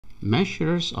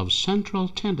Measures of Central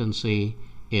Tendency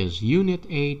is Unit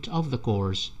 8 of the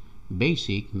course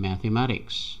Basic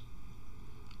Mathematics.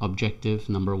 Objective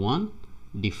number 1.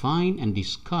 Define and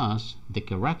discuss the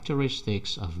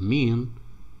characteristics of mean,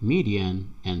 median,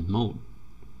 and mode.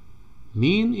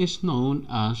 Mean is known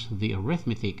as the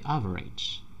arithmetic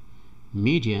average.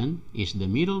 Median is the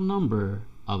middle number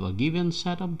of a given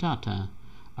set of data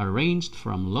arranged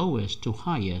from lowest to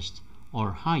highest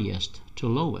or highest to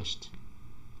lowest.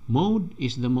 Mode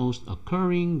is the most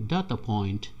occurring data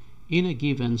point in a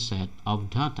given set of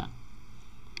data.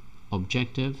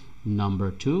 Objective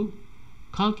number 2.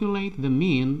 Calculate the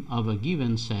mean of a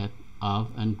given set of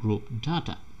ungrouped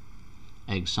data.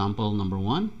 Example number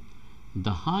 1.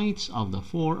 The heights of the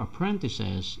 4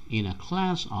 apprentices in a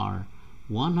class are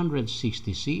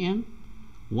 160 cm,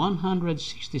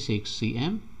 166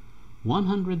 cm,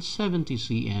 170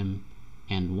 cm,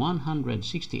 and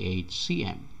 168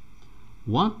 cm.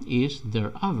 What is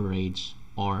their average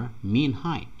or mean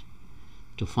height?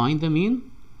 To find the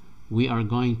mean, we are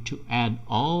going to add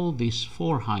all these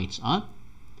 4 heights up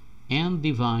and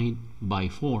divide by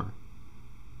 4.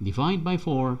 Divide by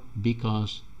 4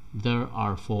 because there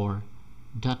are 4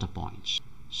 data points.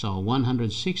 So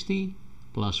 160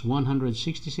 plus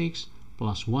 166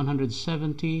 plus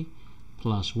 170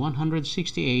 plus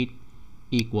 168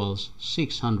 equals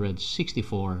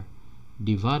 664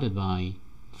 divided by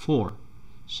 4.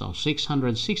 So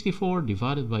 664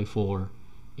 divided by 4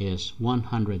 is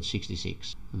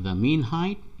 166. The mean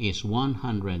height is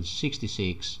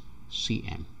 166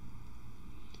 cm.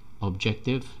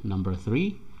 Objective number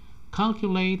 3.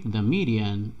 Calculate the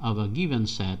median of a given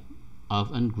set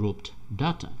of ungrouped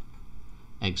data.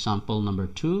 Example number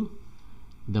 2.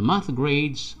 The math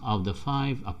grades of the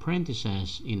 5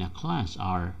 apprentices in a class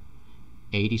are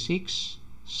 86,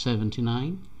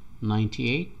 79,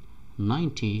 98,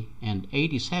 90, and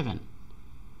 87.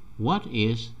 What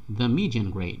is the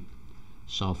median grade?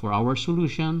 So for our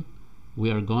solution, we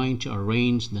are going to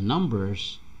arrange the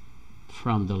numbers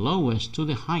from the lowest to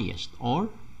the highest, or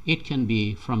it can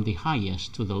be from the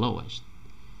highest to the lowest.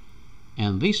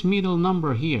 And this middle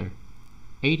number here,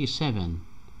 87,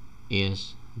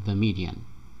 is the median.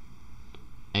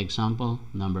 Example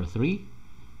number 3.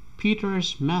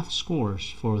 Peter's math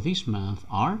scores for this month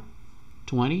are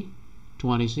 20,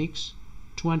 26,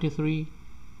 23,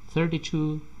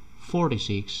 32,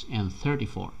 46, and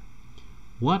 34.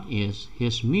 What is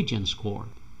his median score?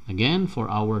 Again, for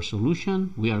our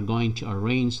solution, we are going to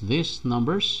arrange these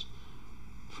numbers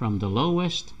from the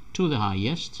lowest to the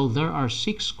highest. So there are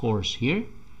 6 scores here.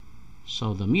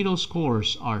 So the middle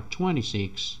scores are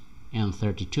 26 and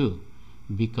 32.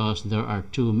 Because there are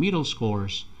 2 middle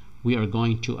scores, we are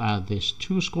going to add these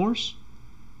 2 scores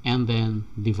and then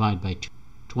divide by 2.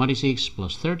 26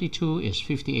 plus 32 is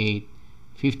 58.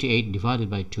 58 divided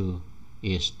by 2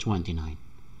 is 29.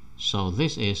 So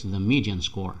this is the median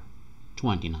score,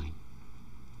 29.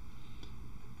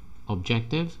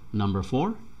 Objective number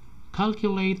 4.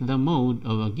 Calculate the mode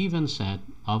of a given set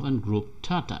of ungrouped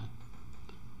data.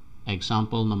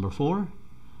 Example number 4.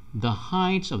 The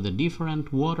heights of the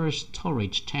different water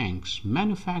storage tanks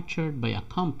manufactured by a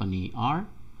company are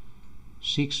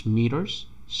 6 meters,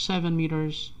 7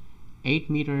 meters, 8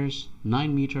 meters,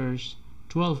 9 meters,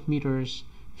 12 meters,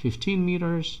 15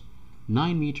 meters,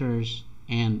 9 meters,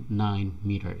 and 9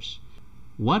 meters.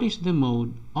 What is the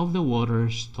mode of the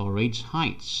water storage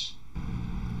heights?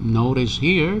 Notice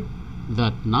here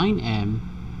that 9m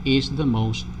is the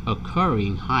most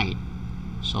occurring height.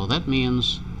 So that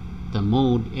means the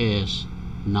mode is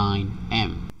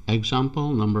 9m.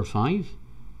 Example number 5.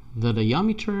 The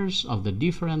diameters of the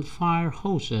different fire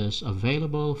hoses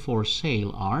available for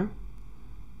sale are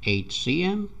 8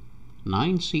 cm,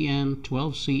 9 cm,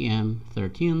 12 cm,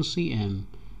 13 cm,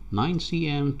 9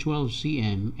 cm, 12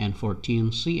 cm, and 14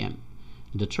 cm.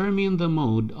 Determine the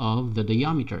mode of the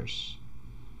diameters.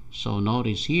 So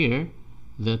notice here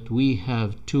that we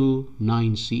have 2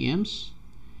 9 cms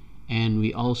and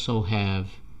we also have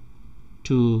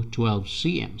 2 12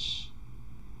 cms.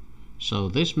 So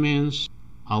this means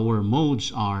our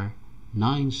modes are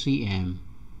 9 cm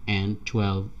and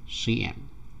 12 cm.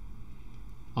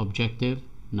 Objective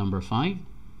number 5.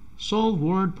 Solve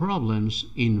word problems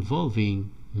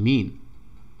involving mean.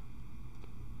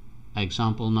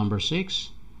 Example number 6.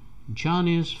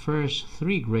 Johnny's first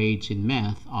 3 grades in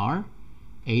math are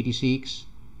 86,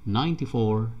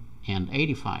 94, and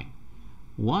 85.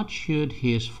 What should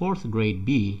his 4th grade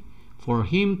be for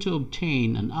him to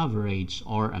obtain an average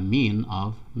or a mean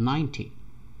of 90?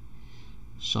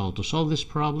 So to solve this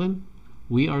problem,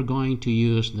 we are going to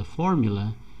use the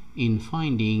formula in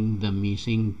finding the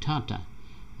missing data.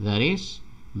 That is,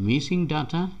 missing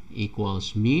data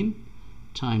equals mean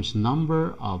times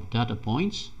number of data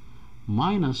points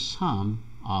minus sum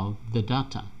of the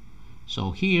data.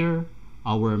 So here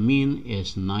our mean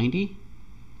is 90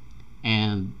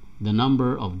 and the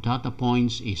number of data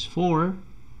points is 4,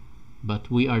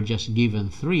 but we are just given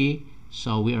 3,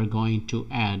 so we are going to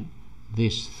add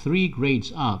these 3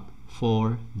 grades up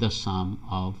for the sum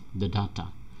of the data.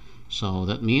 So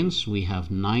that means we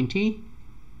have 90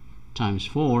 times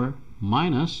 4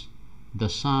 minus the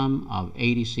sum of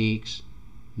 86,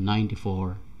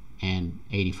 94, and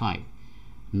 85.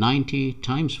 90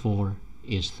 times 4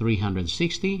 is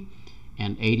 360,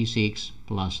 and 86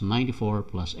 plus 94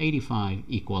 plus 85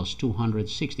 equals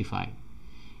 265.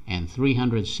 And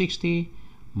 360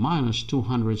 minus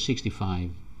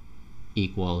 265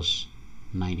 equals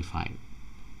 95.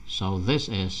 So this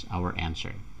is our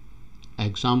answer.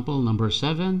 Example number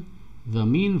 7. The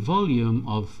mean volume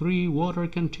of 3 water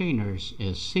containers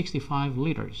is 65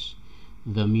 liters.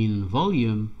 The mean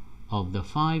volume of the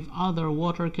 5 other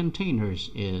water containers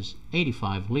is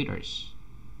 85 liters.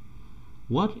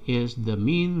 What is the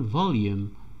mean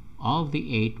volume of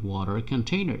the 8 water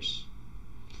containers?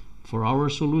 For our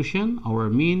solution, our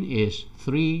mean is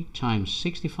 3 times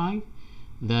 65.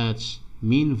 That's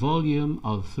mean volume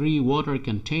of 3 water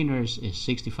containers is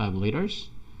 65 liters.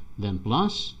 Then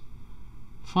plus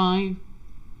 5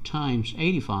 times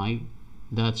 85.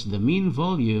 That's the mean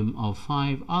volume of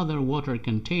 5 other water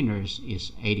containers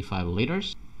is 85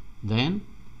 liters. Then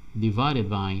divided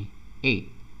by 8,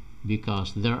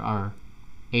 because there are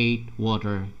 8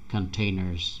 water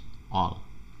containers all.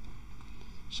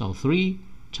 So 3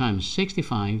 times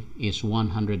 65 is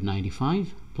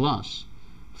 195 plus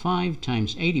 5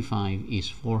 times 85 is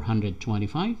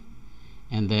 425,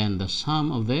 and then the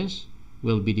sum of this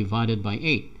will be divided by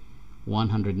 8.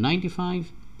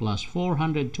 195 plus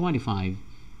 425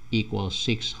 equals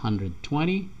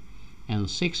 620, and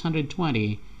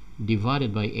 620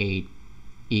 divided by 8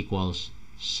 equals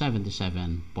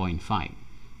 77.5.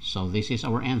 So this is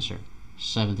our answer,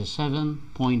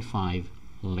 77.5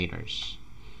 liters.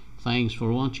 Thanks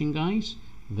for watching, guys.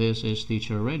 This is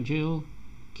TeacherRejil.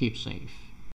 Keep safe.